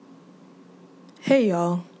Hey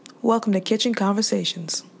y'all, welcome to Kitchen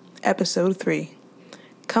Conversations, Episode 3.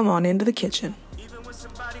 Come on into the kitchen. Even when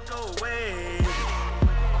somebody go away,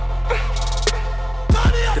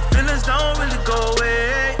 the feelings don't really go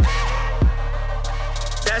away.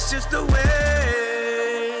 That's just the way.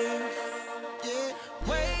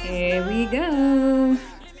 Here we go.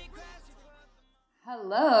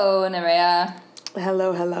 Hello, Nerea.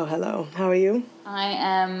 Hello. How are you? I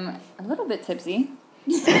am a little bit tipsy.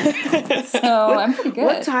 So I'm pretty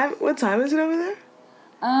good. What time is it over there?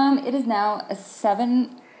 It is now 7:10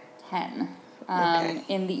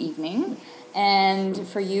 in the evening. And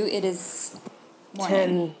for you it is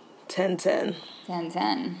morning. 10:10.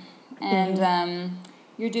 10:10. And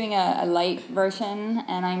you're doing a light version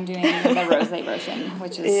and I'm doing the rosé version,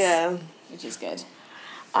 which is good.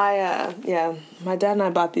 My dad and I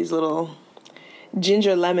bought these little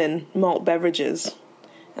ginger lemon malt beverages.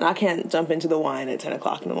 And I can't jump into the wine at 10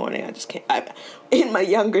 o'clock in the morning. I just can't. In my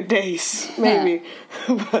younger days, maybe.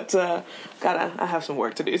 But I have some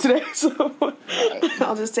work to do today. So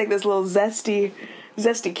I'll just take this little zesty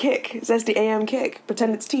AM kick.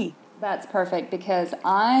 Pretend it's tea. That's perfect because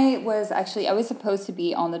I was supposed to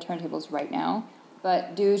be on the turntables right now.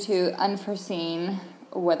 But due to unforeseen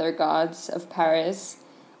weather gods of Paris,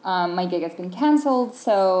 my gig has been canceled.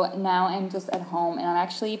 So now I'm just at home and I'm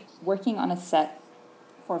actually working on a set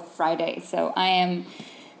for Friday. So I am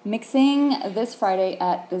mixing this Friday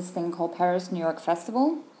at this thing called Paris New York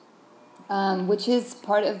Festival, which is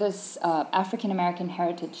part of this African American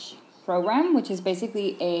Heritage program, which is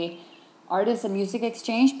basically a artist and music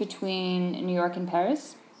exchange between New York and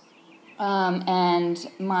Paris. And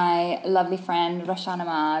my lovely friend Rashan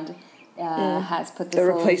Ahmad has put this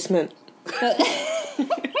replacement.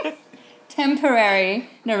 Temporary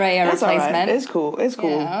Nerea That's replacement. All right. It's cool.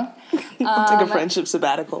 Yeah. I'll take a friendship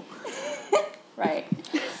sabbatical. Right.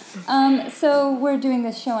 So we're doing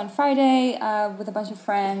this show on Friday with a bunch of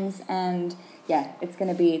friends, and yeah, it's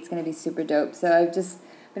gonna be super dope. So I've just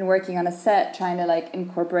been working on a set, trying to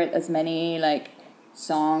incorporate as many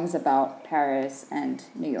songs about Paris and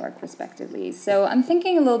New York respectively. So I'm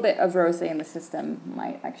thinking a little bit of rosé in the system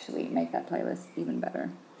might actually make that playlist even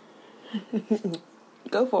better.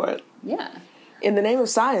 Go for it. Yeah. In the name of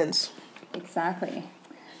science. Exactly.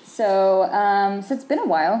 So it's been a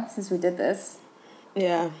while since we did this.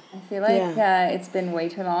 Yeah. I feel like it's been way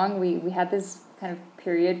too long. We had this kind of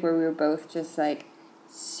period where we were both just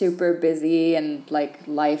super busy and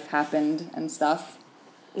life happened and stuff.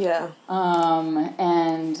 Yeah.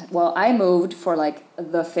 And well, I moved for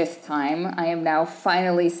the 5th time. I am now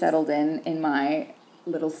finally settled in my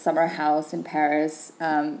little summer house in Paris,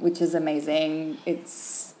 which is amazing.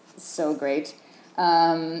 It's so great.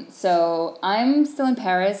 So I'm still in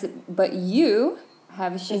Paris, but you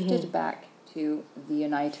have shifted back to the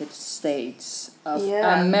United States of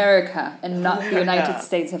America and not the United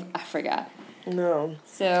States of Africa. No.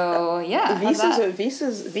 So yeah,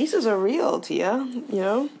 visas are real, Tia. You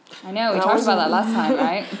know. I know we talked about that last time,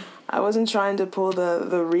 right? I wasn't trying to pull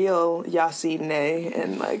the real Yassine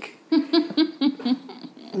and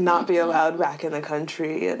not be allowed back in the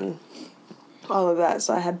country and all of that.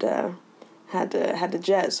 So I had to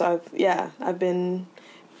jet. So I've been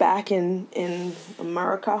back in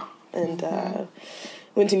America and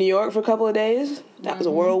went to New York for a couple of days. That was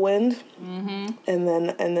a whirlwind. Mm-hmm. And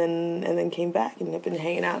then came back and I've been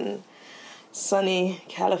hanging out in sunny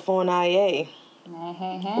California,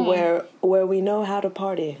 where we know how to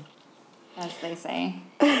party, as they say.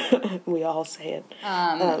 We all say it.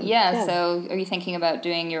 So are you thinking about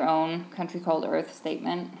doing your own Country Called Earth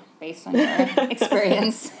statement based on your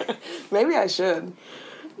experience? Maybe I should.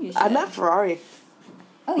 I met Ferrari.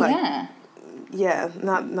 Oh, yeah. Yeah,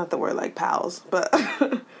 not that we're pals, but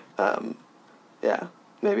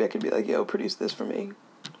maybe I could be yo, produce this for me.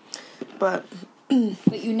 But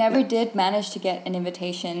you never did manage to get an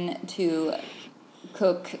invitation to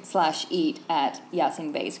cook/eat at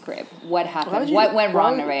Yasin Bey's crib. What happened? What went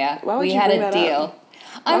wrong, Nerea? We had a deal.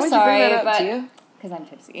 I'm sorry, but because I'm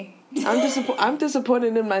tipsy. I'm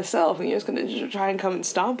disappointed in myself, and you're just gonna try and come and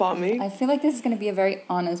stomp on me. I feel like this is gonna be a very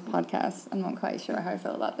honest podcast. I'm not quite sure how I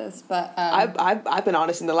feel about this, but I've been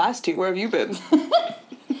honest in the last 2. Where have you been?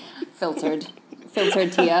 Filtered,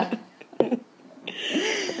 Tia. But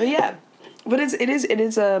yeah. But it is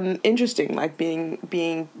interesting,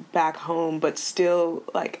 being back home, but still,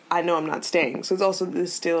 I know I'm not staying. So it's also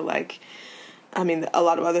this still, a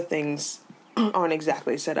lot of other things aren't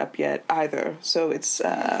exactly set up yet either. So it's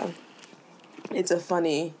a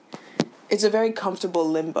very comfortable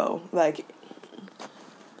limbo.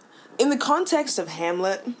 In the context of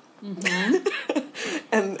Hamlet,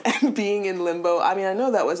 and being in limbo. I mean, I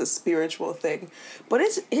know that was a spiritual thing, but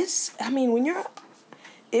it's. I mean,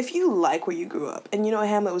 if you like where you grew up, and you know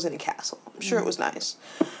Hamlet was in a castle, I'm sure it was nice.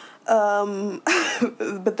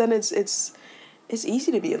 But then it's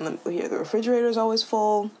easy to be in limbo here. The refrigerator's always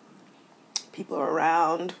full. People are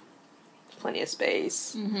around. There's plenty of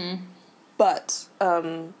space. But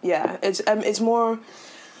yeah, it's more.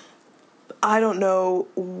 I don't know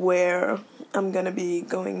where I'm gonna be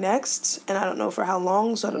going next, and I don't know for how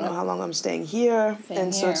long. So I don't know how long I'm staying here.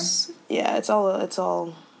 Same so here. it's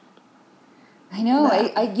all. I know.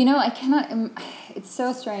 that. I cannot. It's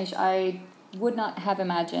so strange. I would not have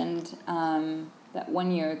imagined that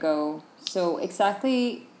 1 year ago. So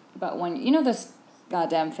exactly about those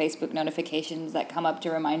goddamn Facebook notifications that come up to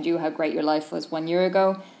remind you how great your life was 1 year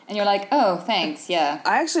ago, and you're like, oh, thanks, yeah.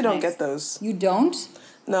 I actually don't Nice. get those. You don't?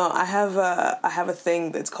 No, I have a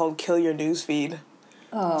thing that's called Kill Your News Feed.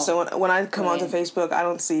 Oh. So when I come onto brilliant. Facebook, I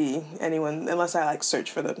don't see anyone unless I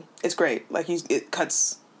search for them. It's great. It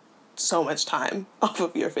cuts so much time off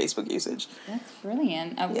of your Facebook usage. That's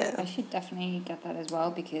brilliant. Yeah. I should definitely get that as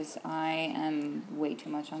well because I am way too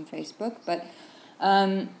much on Facebook. But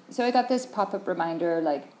so I got this pop-up reminder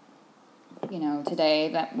today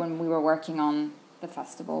that when we were working on the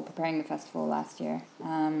festival, preparing the festival last year.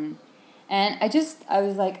 And I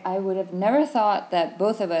was like, I would have never thought that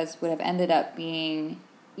both of us would have ended up being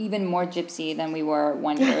even more gypsy than we were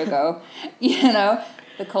 1 year ago.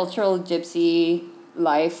 The cultural gypsy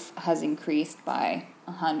life has increased by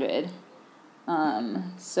 100.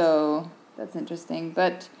 So that's interesting.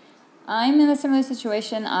 But I'm in a similar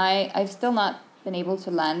situation. I've still not been able to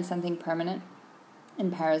land something permanent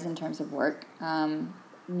in Paris in terms of work.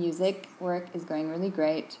 Music work is going really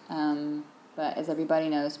great. But as everybody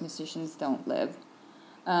knows, musicians don't live.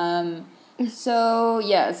 So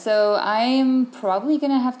I'm probably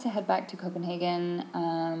going to have to head back to Copenhagen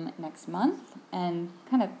next month and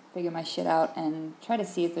kind of figure my shit out and try to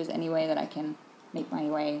see if there's any way that I can make my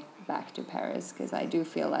way back to Paris, because I do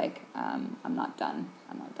feel like I'm not done.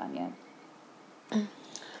 I'm not done yet.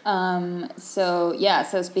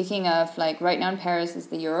 So speaking of, right now in Paris is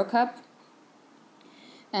the Euro Cup.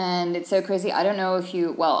 And it's so crazy. I don't know if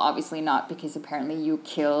obviously not, because apparently you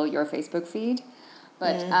kill your Facebook feed.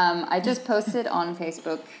 But I just posted on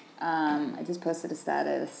Facebook, I just posted a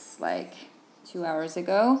status 2 hours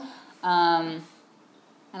ago. And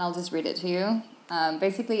I'll just read it to you.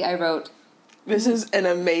 Basically, I wrote... This is an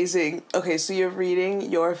amazing... Okay, so you're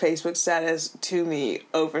reading your Facebook status to me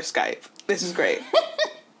over Skype. This is great.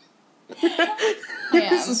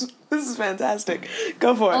 This is fantastic.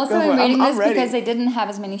 Go for it. Also, go for I'm reading I'm this ready. because they didn't have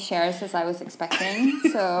as many shares as I was expecting.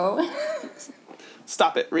 So,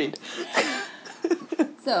 Stop it. Read.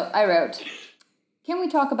 so I wrote, can we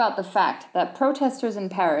talk about the fact that protesters in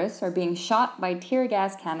Paris are being shot by tear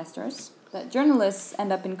gas canisters, that journalists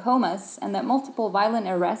end up in comas, and that multiple violent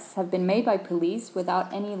arrests have been made by police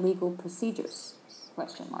without any legal procedures? ?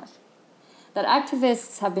 That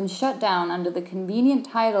activists have been shut down under the convenient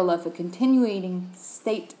title of a continuing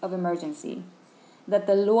state of emergency. That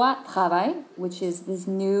the Loi Travail, which is this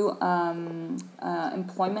new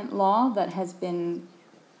employment law that has been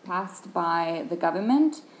passed by the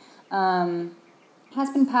government, has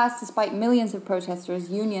been passed despite millions of protesters,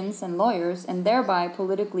 unions, and lawyers, and thereby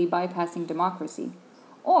politically bypassing democracy.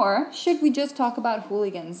 Or should we just talk about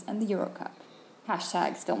hooligans and the Euro Cup?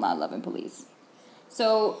 # still not loving police.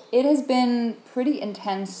 So it has been pretty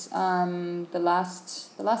intense the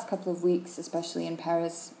last couple of weeks, especially in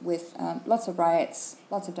Paris, with lots of riots,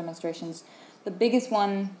 lots of demonstrations. The biggest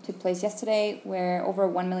one took place yesterday, where over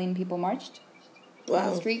 1 million people marched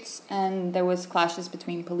on the streets, and there was clashes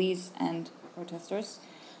between police and protesters.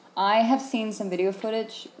 I have seen some video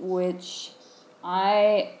footage, which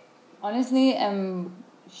I honestly am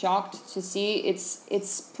shocked to see.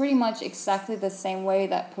 It's pretty much exactly the same way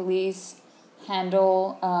that police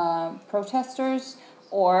handle protesters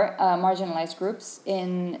or marginalized groups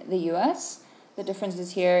in the U.S. The difference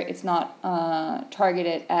is here, it's not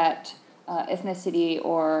targeted at ethnicity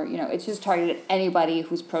or, it's just targeted at anybody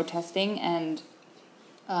who's protesting. And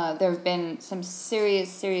there have been some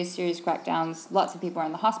serious crackdowns. Lots of people are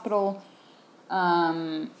in the hospital.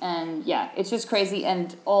 And yeah, it's just crazy.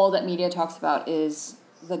 And all that media talks about is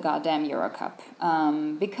the goddamn Euro Cup.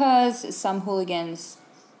 Because some hooligans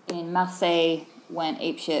in Marseille went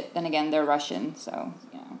apeshit. Then again, they're Russian, so,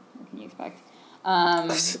 what can you expect?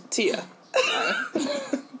 Tia.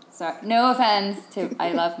 Sorry. No offense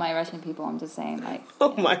I love my Russian people, I'm just saying,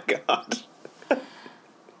 Oh my God.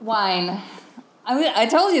 Wine. I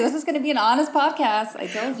told you, this is going to be an honest podcast. I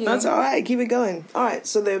told you. That's all right. Keep it going. All right,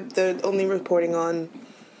 so they're only reporting on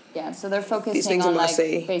Yeah, so they're These focusing things on are like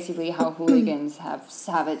messy. basically how hooligans have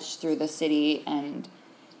savaged through the city, and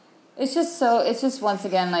it's just once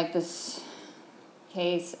again like this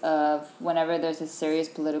case of whenever there's a serious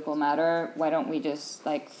political matter, why don't we just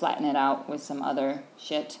like flatten it out with some other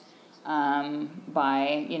shit,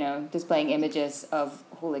 by, you know, displaying images of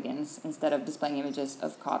hooligans instead of displaying images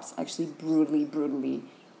of cops actually brutally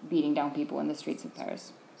beating down people in the streets of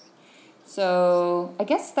Paris. So I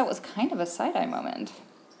guess that was kind of a side-eye moment.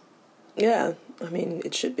 Yeah, I mean,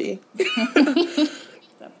 it should be.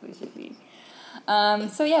 Definitely should be.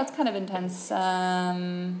 So yeah, it's kind of intense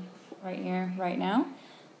right here, right now.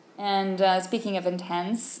 And speaking of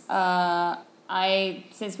intense,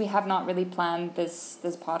 since we have not really planned this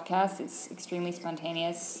podcast, it's extremely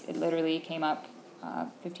spontaneous. It literally came up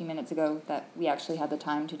 15 minutes ago that we actually had the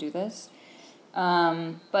time to do this.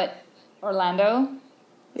 But Orlando,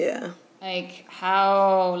 Yeah. like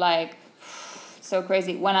how like so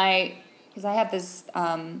crazy because I have this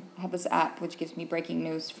app which gives me breaking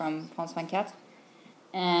news from France 24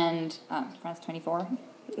 and France 24.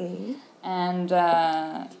 Mm-hmm.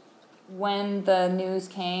 And when the news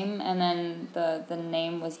came and then the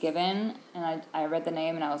name was given and I read the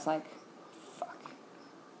name and I was like, fuck,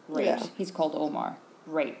 great. Yeah. He's called Omar.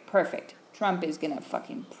 Great, perfect. Trump is gonna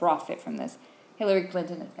fucking profit from this. Hillary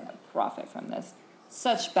Clinton is gonna profit from this.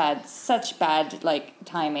 Such bad like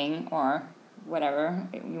timing or whatever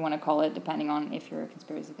you want to call it, depending on if you're a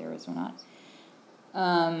conspiracy theorist or not.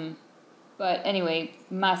 But anyway,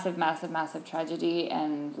 massive tragedy,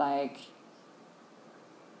 and like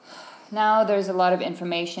now there's a lot of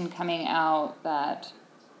information coming out that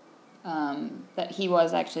that he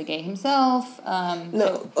was actually gay himself.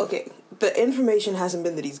 Okay. The information hasn't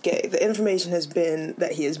been that he's gay. The information has been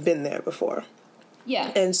that he has been there before.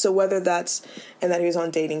 Yeah. And so whether that's, and that he was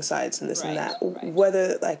on dating sites and this and that,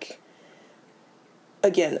 whether like,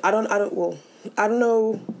 again, I don't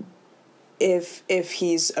know if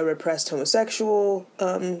he's a repressed homosexual,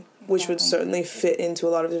 which would certainly fit into a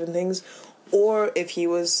lot of different things, or if he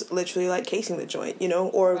was literally like casing the joint, you know,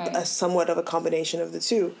 or a somewhat of a combination of the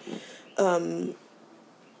two. I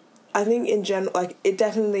think in general, like, it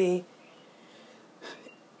definitely,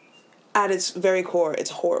 at its very core,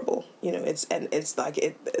 it's horrible. You know, it's like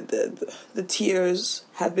the tears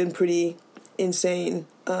have been pretty insane.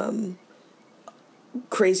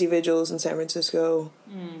 Crazy vigils in San Francisco.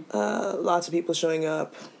 Lots of people showing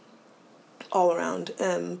up all around.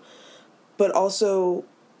 But also,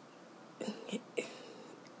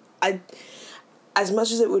 as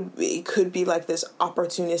much as it could be like this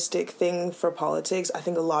opportunistic thing for politics, I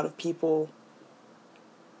think a lot of people,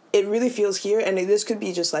 it really feels here, and this could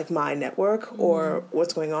be just like my network or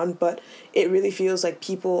what's going on, but it really feels like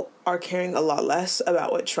people are caring a lot less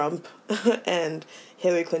about what Trump and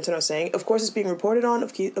Hillary Clinton are saying. Of course, it's being reported on.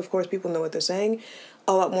 Of course, people know what they're saying.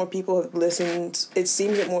 A lot more people have listened. It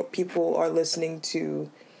seems that more people are listening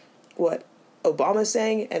to what Obama's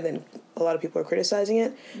saying, and then a lot of people are criticizing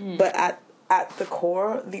it. But at the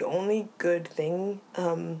core, the only good thing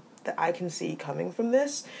that I can see coming from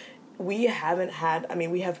this, we haven't had, I mean,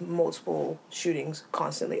 we have multiple shootings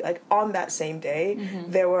constantly. Like, on that same day,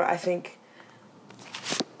 there were, I think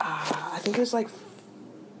it was like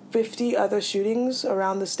 50 other shootings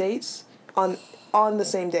around the states on the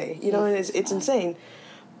same day. You know, and it's insane.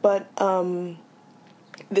 But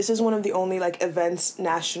this is one of the only, like, events,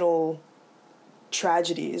 national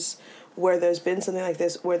tragedies where there's been something like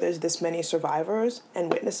this, where there's this many survivors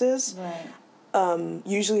and witnesses. Right.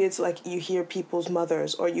 Usually it's like you hear people's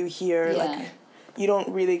mothers, or you hear like, you don't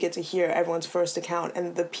really get to hear everyone's first account.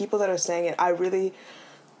 And the people that are saying it, I really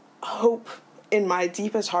hope, in my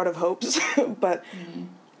deepest heart of hopes, but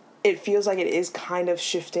it feels like it is kind of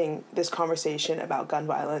shifting this conversation about gun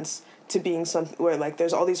violence to being something where, like,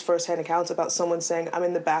 there's all these first-hand accounts about someone saying, I'm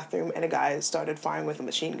in the bathroom and a guy started firing with a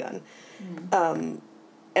machine gun.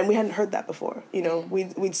 And we hadn't heard that before. You know,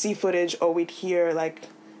 we'd see footage, or we'd hear, like,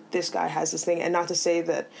 this guy has this thing. And not to say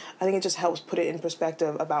that, I think it just helps put it in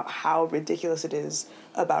perspective about how ridiculous it is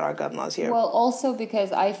about our gun laws here. Well, also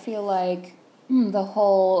because I feel like the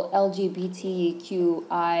whole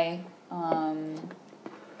LGBTQI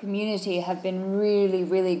community have been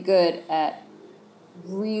really good at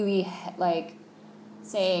really, like,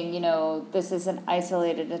 saying, you know, this is an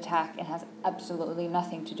isolated attack. It has absolutely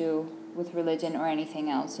nothing to do with religion or anything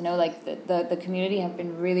else. You know, like, the community have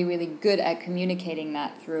been really good at communicating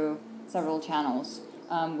that through several channels,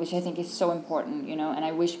 which I think is so important, you know, and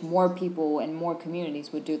I wish more people and more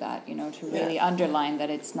communities would do that, you know, to really underline that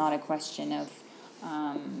it's not a question of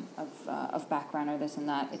background or this and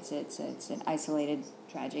that. It's an isolated,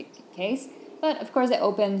 tragic case. But, of course, it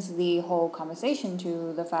opens the whole conversation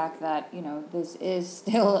to the fact that, you know, this is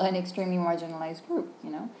still an extremely marginalized group,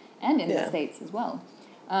 you know, and in the States as well.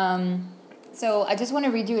 So I just want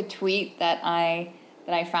to read you a tweet that I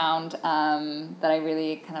found that I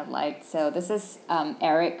really kind of liked. So this is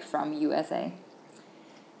Eric from USA.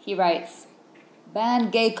 He writes, ban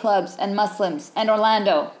gay clubs and Muslims and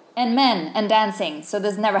Orlando and men and dancing so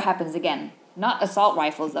this never happens again. Not assault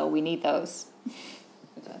rifles, though. We need those.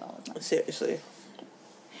 Which I thought was nice. Seriously.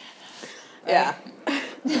 Right? Yeah.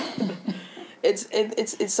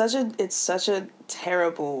 It's such a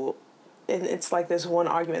terrible, and it's like this one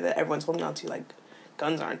argument that everyone's holding on to, like,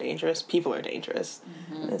 guns aren't dangerous, people are dangerous.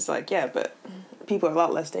 Mm-hmm. And it's like, yeah, but people are a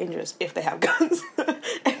lot less dangerous if they have guns,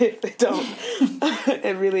 and if they don't,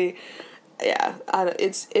 it really, yeah,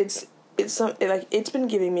 it's been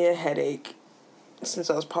giving me a headache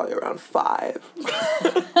since I was probably around 5.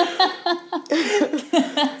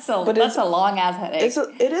 That's a long ass headache.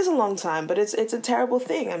 It is a long time, but it's a terrible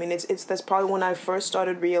thing. I mean, that's probably when I first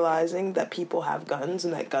started realizing that people have guns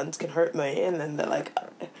and that guns can hurt me, and then that, like,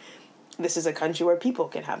 this is a country where people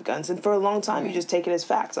can have guns, and for a long time you just take it as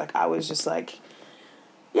facts. Like, I was just like,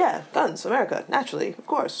 yeah, guns, America, naturally, of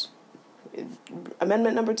course.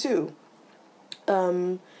 Amendment number 2.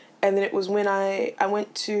 And then it was when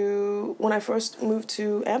when I first moved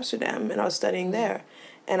to Amsterdam and I was studying there.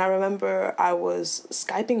 And I remember I was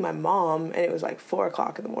Skyping my mom and it was like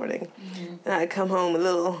 4:00 in the morning. Mm-hmm. And I'd come home a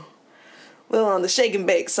little on the shake and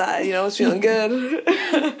bake side, you know, I was feeling good.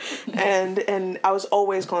 and I was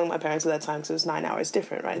always calling my parents at that time because it was 9 hours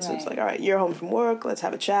different, right? So it's like, all right, you're home from work, let's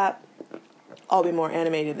have a chat. I'll be more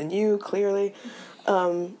animated than you, clearly.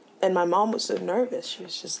 And my mom was so nervous. She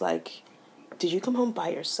was just like, did you come home by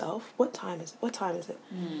yourself? What time is it?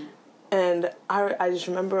 Mm. And I just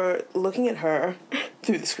remember looking at her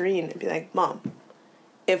through the screen and be like, Mom,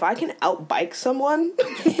 if I can outbike someone,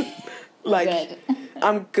 like, good.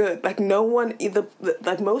 I'm good. Like, no one,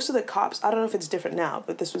 like, most of the cops, I don't know if it's different now,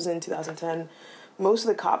 but this was in 2010, most of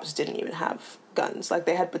the cops didn't even have guns. Like,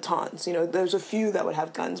 they had batons. You know, there's a few that would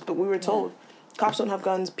have guns, but we were told, cops don't have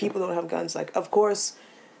guns, people don't have guns. Like, of course,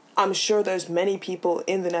 I'm sure there's many people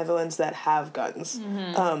in the Netherlands that have guns.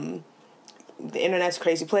 Mm-hmm. The internet's a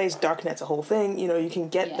crazy place. Darknet's a whole thing. You know, you can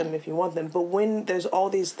get them if you want them. But when there's all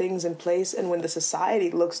these things in place and when the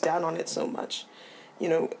society looks down on it so much, you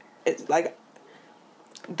know, it's like,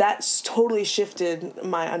 that's totally shifted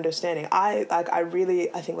my understanding. I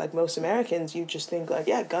think like most Americans, you just think like,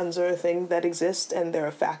 yeah, guns are a thing that exist and they're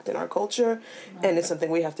a fact in our culture and it's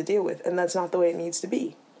something we have to deal with. And that's not the way it needs to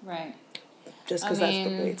be. Right. Just because that's the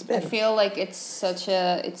way it's been. I feel like it's such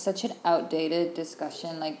an outdated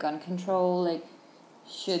discussion, like gun control, like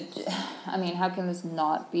how can this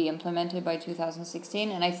not be implemented by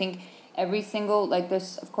 2016? And I think every single, like,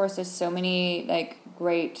 there's so many, like,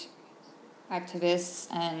 great activists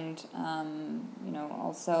and,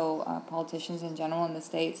 also politicians in general in the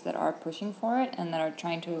States that are pushing for it and that are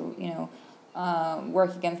trying to,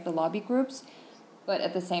 work against the lobby groups. But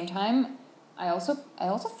at the same time, I also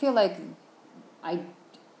feel like,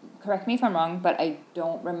 correct me if I'm wrong, but I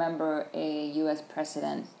don't remember a U.S.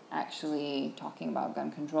 president actually talking about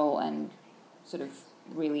gun control and sort of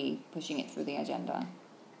really pushing it through the agenda.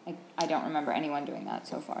 I don't remember anyone doing that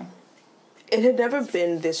so far. It had never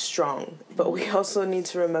been this strong, but we also need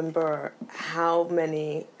to remember how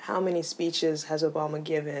many speeches has Obama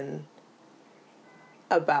given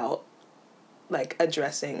about, like,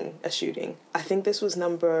 addressing a shooting. I think this was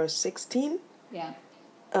number 16. Yeah.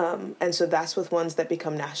 And so that's with ones that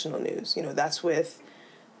become national news. You know, that's with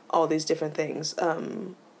all these different things.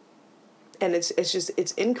 And it's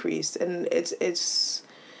increased, and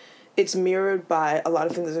it's mirrored by a lot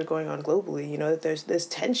of things that are going on globally. You know, that there's this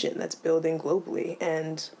tension that's building globally,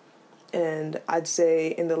 and I'd say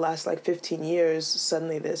in the last, like, 15 years,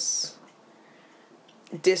 suddenly this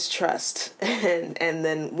distrust, and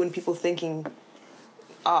then when people thinking,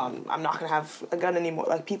 I'm not gonna have a gun anymore,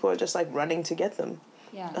 like, people are just, like, running to get them.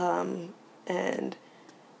 Yeah. And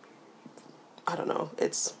I don't know,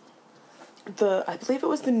 I believe it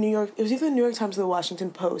was either the New York Times or the Washington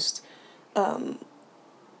Post,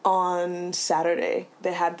 on Saturday,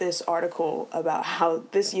 they had this article about how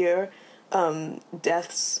this year,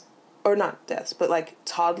 deaths, or not deaths, but, like,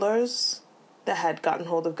 toddlers that had gotten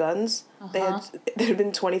hold of guns, there had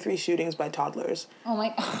been 23 shootings by toddlers. Oh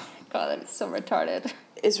my God, that is so retarded.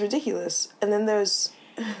 It's ridiculous. And then there's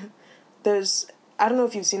I don't know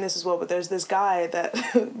if you've seen this as well, but there's this guy that,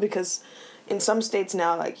 because in some states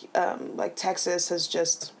now, like Texas has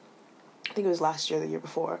just, I think it was last year, the year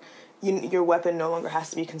before, your weapon no longer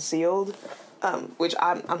has to be concealed, which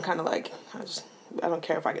I'm kind of like, I don't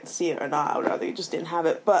care if I could see it or not. I would rather you just didn't have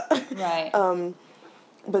it. But Right.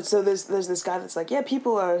 But so there's this guy that's like, yeah,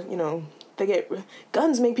 people are,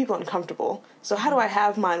 guns make people uncomfortable. So how do I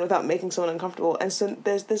have mine without making someone uncomfortable? And so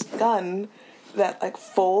there's this gun that like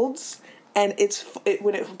folds, and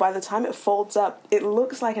by the time it folds up, it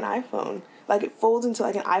looks like an iPhone. Like it folds into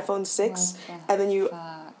like an iPhone 6, and then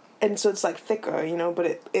and so it's like thicker, but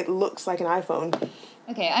it looks like an iPhone.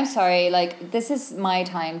 Okay, I'm sorry. Like, this is my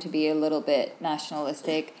time to be a little bit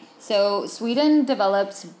nationalistic. So, Sweden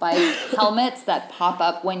develops bike helmets that pop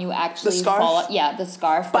up when you actually fall. Yeah, the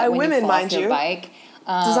scarf. By when women, you fall mind off your you. Bike.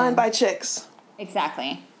 Designed by chicks.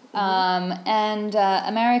 Exactly. And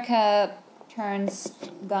America turns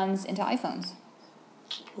guns into iPhones.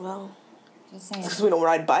 Well, just saying. Because we don't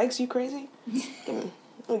ride bikes, you crazy? Let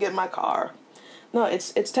me get in my car. No,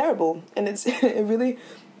 it's terrible, and it really.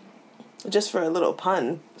 Just for a little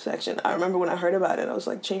pun section, I remember when I heard about it, I was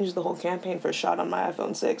like, change the whole campaign for a shot on my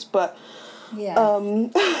iPhone 6. But, yeah,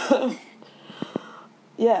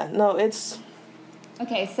 no, it's...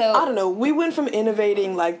 Okay, so... I don't know, we went from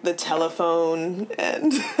innovating, like, the telephone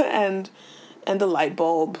and the light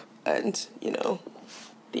bulb and, the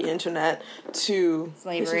internet to...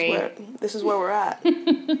 Slavery. This is where we're at.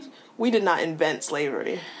 We did not invent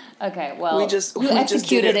slavery. Okay, well, we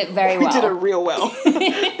executed it very well. We did it real well.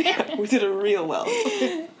 We did it real well.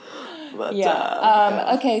 But,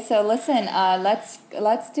 yeah. Okay, so listen, let's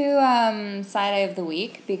do side eye of the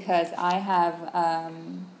week, because I have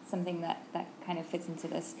something that kind of fits into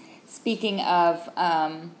this. Speaking of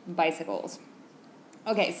bicycles.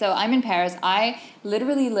 Okay, so I'm in Paris. I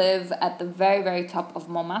literally live at the very, very top of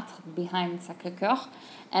Montmartre, behind Sacré-Cœur.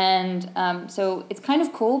 And so it's kind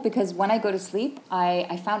of cool, because when I go to sleep,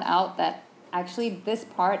 I found out that actually this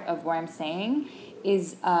part of where I'm staying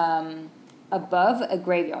is above a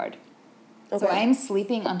graveyard. Okay. So I'm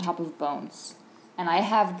sleeping on top of bones. And I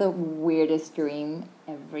have the weirdest dream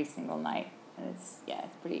every single night. And it's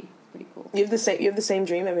pretty cool. You have the same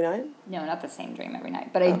dream every night? No, not the same dream every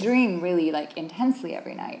night. But I dream really like intensely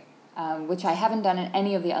every night, which I haven't done in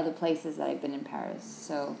any of the other places that I've been in Paris.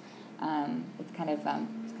 So it's kind of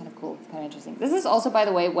cool. It's kind of interesting. This is also, by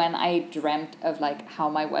the way, when I dreamt of like how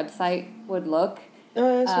my website would look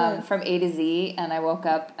from A to Z, and I woke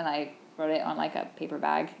up and I wrote it on like a paper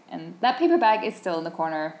bag, and that paper bag is still in the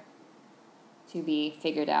corner to be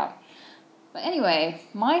figured out. But anyway,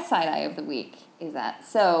 my side eye of the week is that,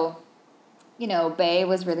 so, Bay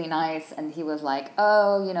was really nice, and he was like,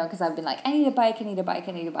 oh, because I've been like, I need a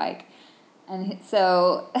bike. And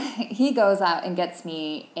so he goes out and gets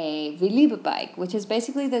me a Vélib bike, which is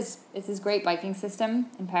basically this great biking system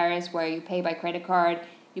in Paris where you pay by credit card,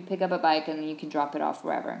 you pick up a bike, and then you can drop it off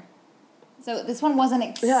wherever. So this one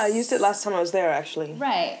wasn't... Yeah, I used it last time I was there, actually.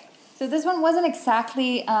 Right. So this one wasn't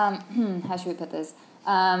exactly... how should we put this?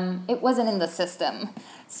 It wasn't in the system.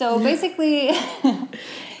 So basically,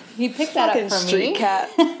 he picked that up for street me. Cat.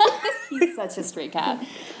 He's such a street cat.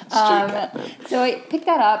 Cat. So I picked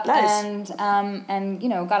that up, nice. and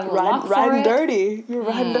got a little lock for riding it. Dirty. You're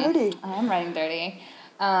riding dirty. I am riding dirty.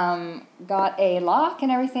 Got a lock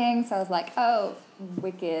and everything. So I was like, oh,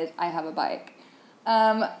 wicked! I have a bike.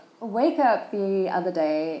 Wake up the other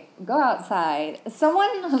day, go outside.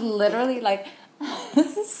 Someone literally like.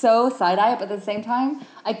 This is so side-eye, but at the same time,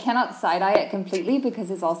 I cannot side-eye it completely because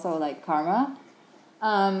it's also, like, karma.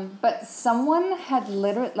 But someone had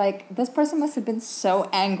literally, like, this person must have been so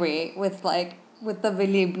angry with the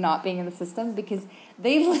Vélib not being in the system, because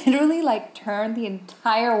they literally, like, turned the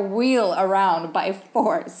entire wheel around by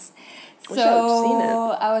force. Wish I had seen it.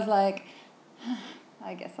 I was like,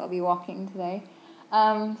 I guess I'll be walking today.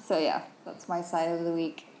 So, yeah, that's my side of the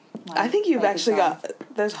week. I think you've actually got...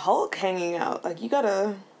 There's Hulk hanging out. Like, you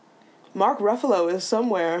gotta... Mark Ruffalo is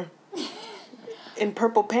somewhere in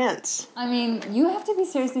purple pants. I mean, you have to be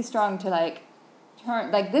seriously strong to, like,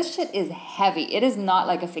 turn... Like, this shit is heavy. It is not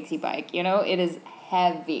like a fixie bike, It is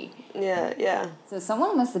heavy. Yeah. So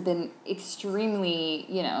someone must have been extremely,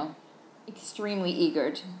 extremely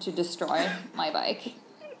eager to destroy my bike.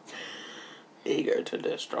 Eager to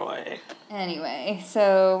destroy. Anyway,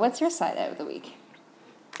 so what's your side out of the week?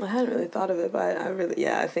 I hadn't really thought of it, but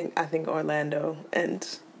I think Orlando and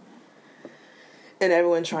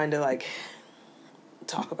everyone trying to like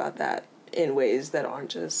talk about that in ways that aren't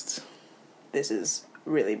just this is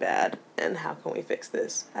really bad and how can we fix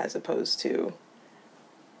this, as opposed to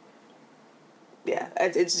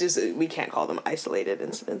it's just we can't call them isolated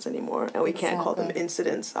incidents anymore, and we can't call them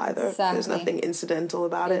incidents either. Exactly. There's nothing incidental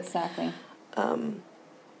about it. Exactly. And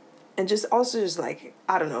just also just like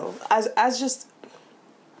I don't know, as just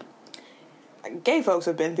gay folks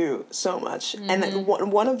have been through so much. And that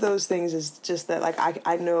one of those things is just that, like,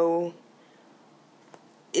 I know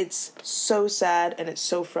it's so sad and it's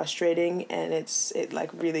so frustrating, and it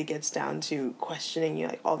like really gets down to questioning, you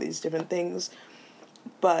know, like all these different things.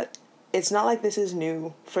 But it's not like this is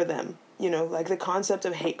new for them. You know, like the concept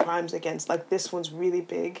of hate crimes against, like, this one's really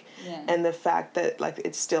big. Yeah. And the fact that, like,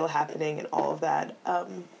 it's still happening and all of that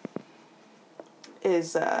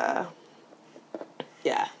is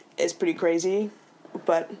pretty crazy.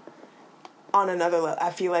 But on another level,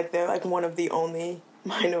 I feel like they're, like, one of the only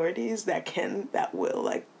minorities that will,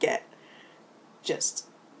 like, get just,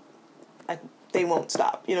 like, they won't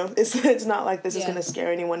stop, you know? It's not like this is gonna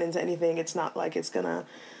scare anyone into anything. It's not like it's gonna,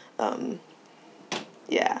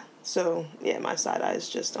 So, yeah, my side eye is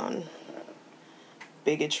just on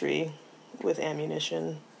bigotry with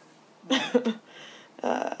ammunition.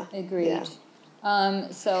 Agreed. Yeah.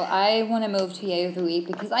 So I want to move to Yay of the Week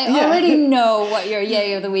because I already know what your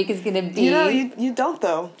Yay of the Week is going to be. You know, you don't,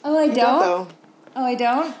 though. Oh, I you don't? Though. Oh, I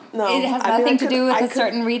don't? No. It has nothing to do with a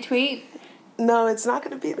certain retweet? No, it's not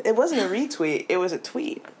going to be... It wasn't a retweet. It was a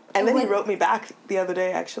tweet. And then he wrote me back the other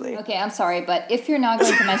day, actually. Okay, I'm sorry, but if you're not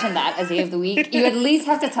going to mention that as Yay of the Week, you at least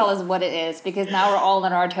have to tell us what it is, because now we're all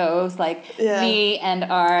on our toes, like me and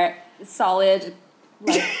our solid,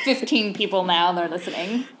 like, 15 people now that are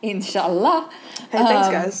listening. Inshallah. Hey, thanks,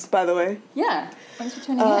 guys, by the way. Yeah, thanks for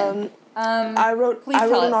tuning in. I wrote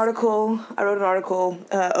an article.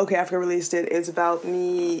 OK Africa released it. It's about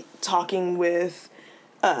me talking with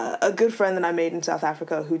a good friend that I made in South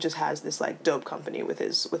Africa who just has this, like, dope company with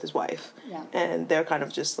his wife. Yeah. And they're kind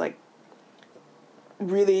of just, like,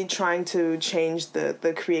 really trying to change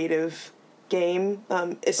the creative game,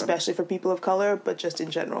 especially for people of color, but just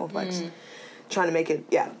in general, like, trying to make it,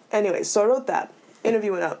 Anyway, so I wrote that.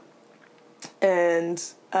 Interview went up. And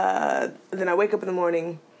then I wake up in the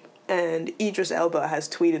morning, and Idris Elba has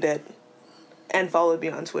tweeted it and followed me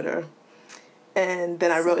on Twitter. And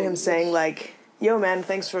then I wrote him saying, like, yo, man,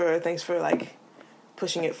 thanks for like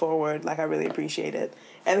pushing it forward. Like, I really appreciate it.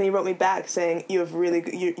 And then he wrote me back saying, he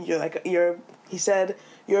said,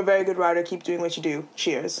 you're a very good writer. Keep doing what you do.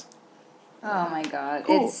 Cheers. Oh my God.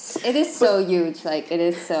 Cool. It is so huge. Like, it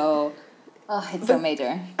is so, it's so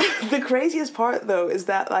major. The craziest part, though, is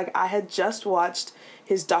that, like, I had just watched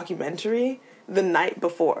his documentary the night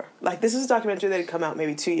before. Like, this is a documentary that had come out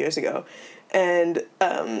maybe 2 years ago. And,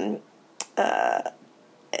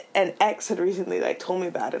 an ex had recently, like, told me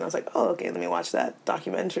about it, and I was like, oh, okay, let me watch that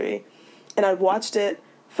documentary. And I watched it,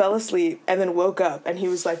 fell asleep, and then woke up, and he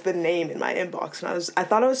was, like, the name in my inbox, and I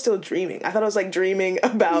thought I was still dreaming. I thought I was, like, dreaming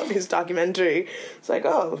about his documentary. It's like,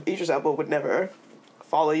 oh, Idris Elba would never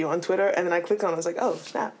follow you on Twitter, and then I clicked on it, I was like, oh,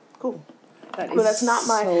 snap, cool. But that's not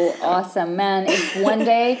so awesome, man. If one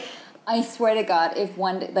day, I swear to God, if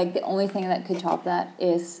one day, like, the only thing that could top that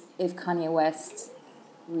is if Kanye West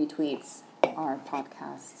retweets our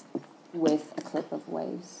podcast with a clip of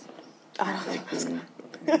waves. I don't think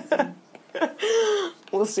that's gonna happen.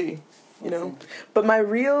 We'll see, you know. But my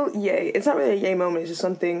real yay, it's not really a yay moment, it's just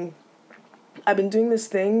something, I've been doing this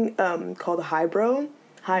thing called highbrow.com.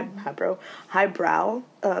 Hi, bro. What's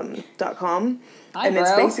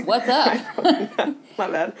up? My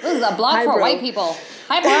bad. This is a blog for white people.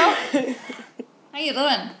 Hi, bro. How you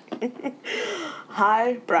doing?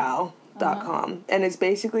 Highbrow.com. And it's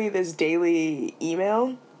basically this daily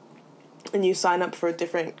email, and you sign up for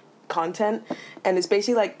different content, and it's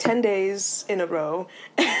basically like 10 days in a row.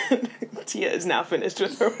 And Tia is now finished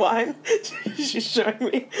with her wine. She's showing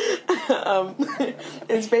me.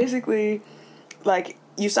 It's basically like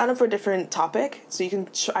you sign up for a different topic, so you can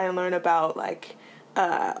try and learn about, like,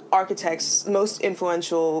 architects, most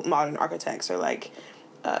influential modern architects, or, like,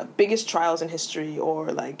 biggest trials in history,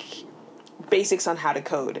 or, like, basics on how to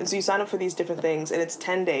code. And so you sign up for these different things, and it's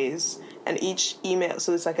 10 days, and each email,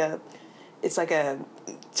 so it's like a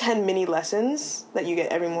 10 mini lessons that you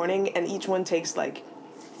get every morning, and each one takes, like,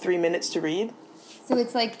 3 minutes to read. So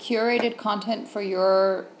it's like curated content for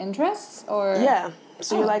your interests, or? Yeah.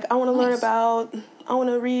 So you're like, I want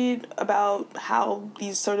to read about how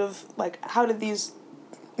these sort of, like, how did these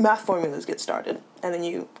math formulas get started? And then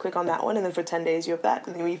you click on that one, and then for 10 days you have that,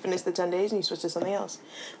 and then when you finish the 10 days, and you switch to something else.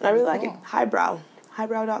 And I really like it.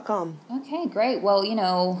 Highbrow.com. Okay, great. Well, you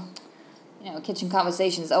know, Kitchen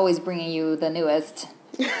Conversation is always bringing you the newest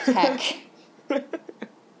tech. What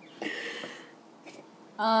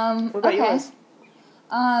about yours?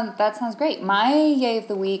 That sounds great. My yay of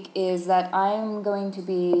the week is that I'm going to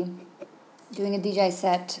be doing a DJ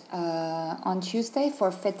set on Tuesday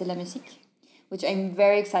for Fête de la Musique, which I'm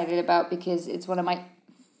very excited about because it's one of my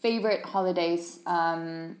favorite holidays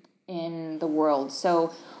in the world.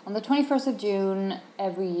 So on the 21st of June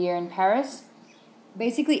every year in Paris,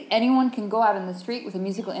 basically anyone can go out in the street with a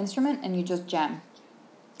musical instrument and you just jam.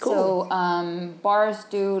 Cool. So bars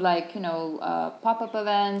do like, pop-up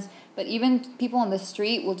events, but even people on the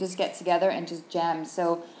street will just get together and just jam.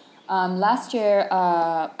 So last year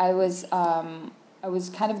I was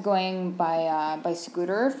kind of going by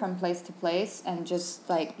scooter from place to place, and just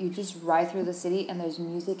like you just ride through the city and there's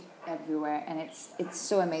music everywhere, and it's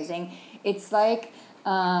so amazing. It's like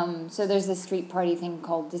so there's this street party thing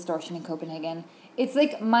called Distortion in Copenhagen. It's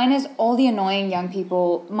like minus all the annoying young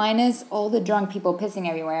people, minus all the drunk people pissing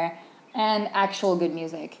everywhere, and actual good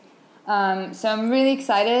music. So I'm really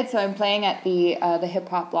excited. So I'm playing at the hip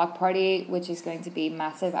hop block party, which is going to be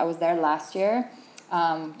massive. I was there last year,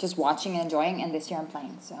 just watching and enjoying, and this year I'm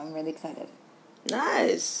playing. So I'm really excited.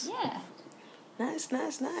 Nice. Yeah. Nice.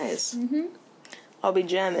 Mm-hmm. I'll be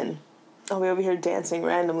jamming. I'll be over here dancing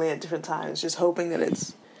randomly at different times, just hoping that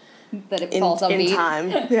it's falls on in beat. time.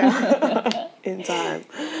 Yeah. In time.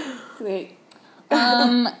 Sweet.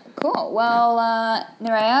 Cool. Well,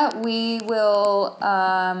 Nerea, we will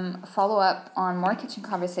follow up on more kitchen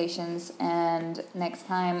conversations, and next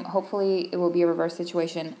time, hopefully, it will be a reverse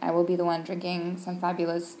situation. I will be the one drinking some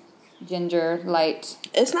fabulous ginger light.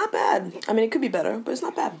 It's not bad. I mean, it could be better, but it's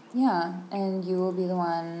not bad. Yeah, and you will be the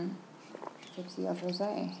one tipsy of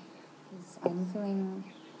rosé. 'Cause I'm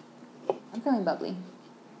feeling bubbly.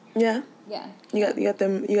 Yeah. Yeah. You got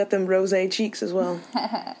them rosé cheeks as well.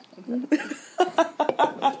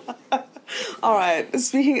 All right.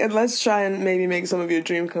 Speaking, and let's try and maybe make some of your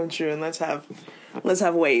dream come true, and let's have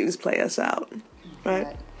Waves play us out.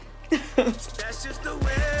 Right. That's just the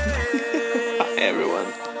way. Bye,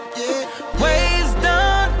 everyone.